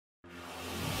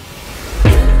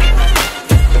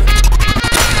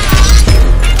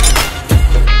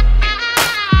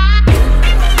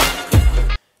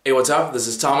Hey, what's up? This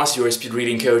is Thomas, your speed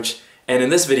reading coach, and in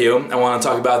this video I want to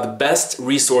talk about the best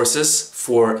resources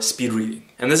for speed reading.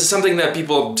 And this is something that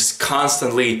people just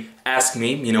constantly ask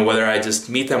me, whether I just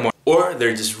meet them or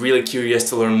they're just really curious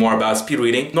to learn more about speed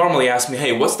reading. Normally ask me,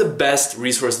 hey, what's the best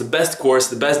resource, the best course,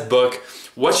 the best book?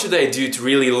 What should I do to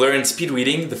really learn speed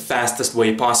reading the fastest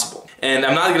way possible? And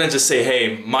I'm not gonna just say,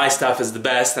 hey, my stuff is the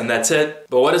best and that's it.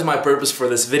 But what is my purpose for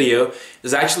this video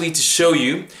is actually to show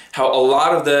you how a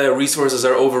lot of the resources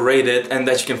are overrated and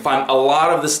that you can find a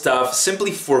lot of the stuff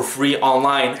simply for free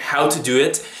online, how to do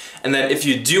it. And then if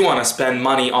you do want to spend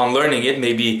money on learning it,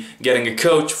 maybe getting a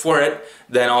coach for it,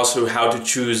 then also how to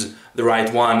choose the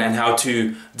right one and how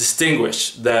to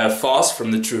distinguish the false from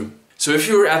the true. So if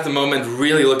you're at the moment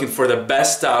really looking for the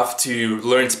best stuff to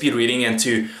learn speed reading and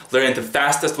to learn it the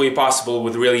fastest way possible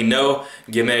with really no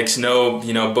gimmicks, no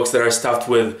books that are stuffed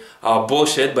with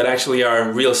bullshit but actually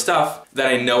are real stuff, then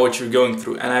I know what you're going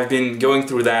through. And I've been going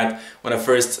through that when I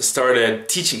first started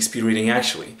teaching speed reading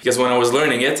actually. Because when I was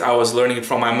learning it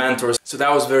from my mentors, so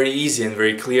that was very easy and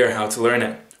very clear how to learn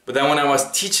it. But then when I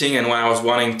was teaching and when I was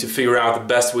wanting to figure out the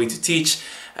best way to teach,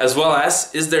 as well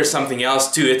as, is there something else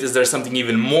to it? Is there something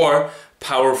even more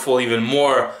powerful, even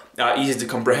more easy to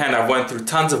comprehend? I've went through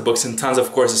tons of books and tons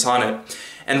of courses on it.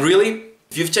 And really,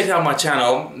 if you've checked out my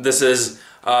channel, this is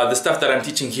the stuff that I'm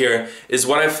teaching here is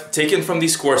what I've taken from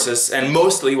these courses, and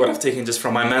mostly what I've taken just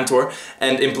from my mentor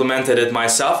and implemented it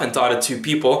myself and taught it to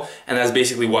people, and that's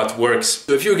basically what works.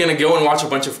 So if you're gonna go and watch a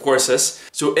bunch of courses,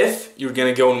 or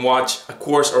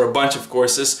a bunch of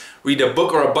courses, read a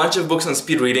book or a bunch of books on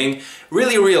speed reading,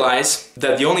 really realize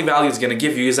that the only value it's gonna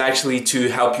give you is actually to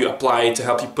help you apply it, to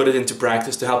help you put it into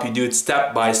practice, to help you do it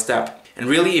step by step. And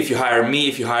really, if you hire me,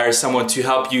 if you hire someone to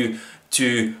help you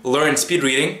to learn speed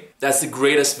reading, that's the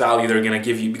greatest value they're gonna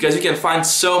give you, because you can find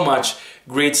so much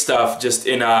great stuff just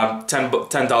in a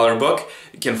 $10 book.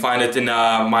 You can find it in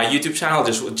my YouTube channel,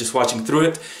 just watching through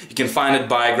it. You can find it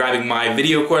by grabbing my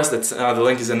video course. That's the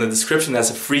link is in the description.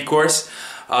 That's a free course.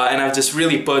 And I've just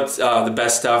really put the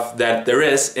best stuff that there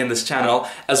is in this channel,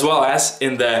 as well as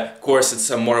in the course. It's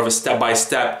more of a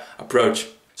step-by-step approach.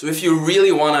 So if you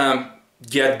really wanna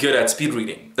get good at speed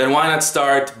reading, then why not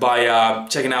start by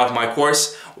checking out my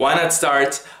course? Why not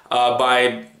start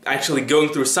by actually going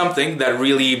through something that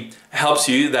really helps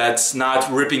you, that's not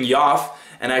ripping you off,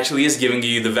 and actually is giving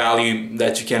you the value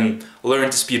that you can learn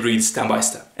to speed read step by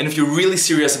step. And if you're really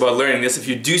serious about learning this, if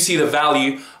you do see the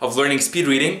value of learning speed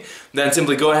reading, then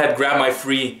simply go ahead, grab my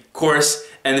free course.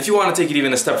 And if you want to take it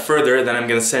even a step further, then I'm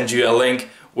going to send you a link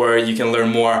where you can learn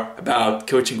more about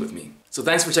coaching with me. So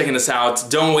thanks for checking this out.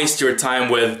 Don't waste your time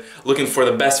with looking for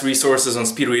the best resources on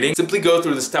speed reading. Simply go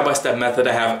through the step-by-step method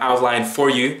I have outlined for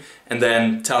you and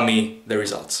then tell me the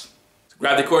results. So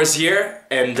grab the course here,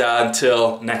 and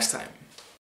until next time.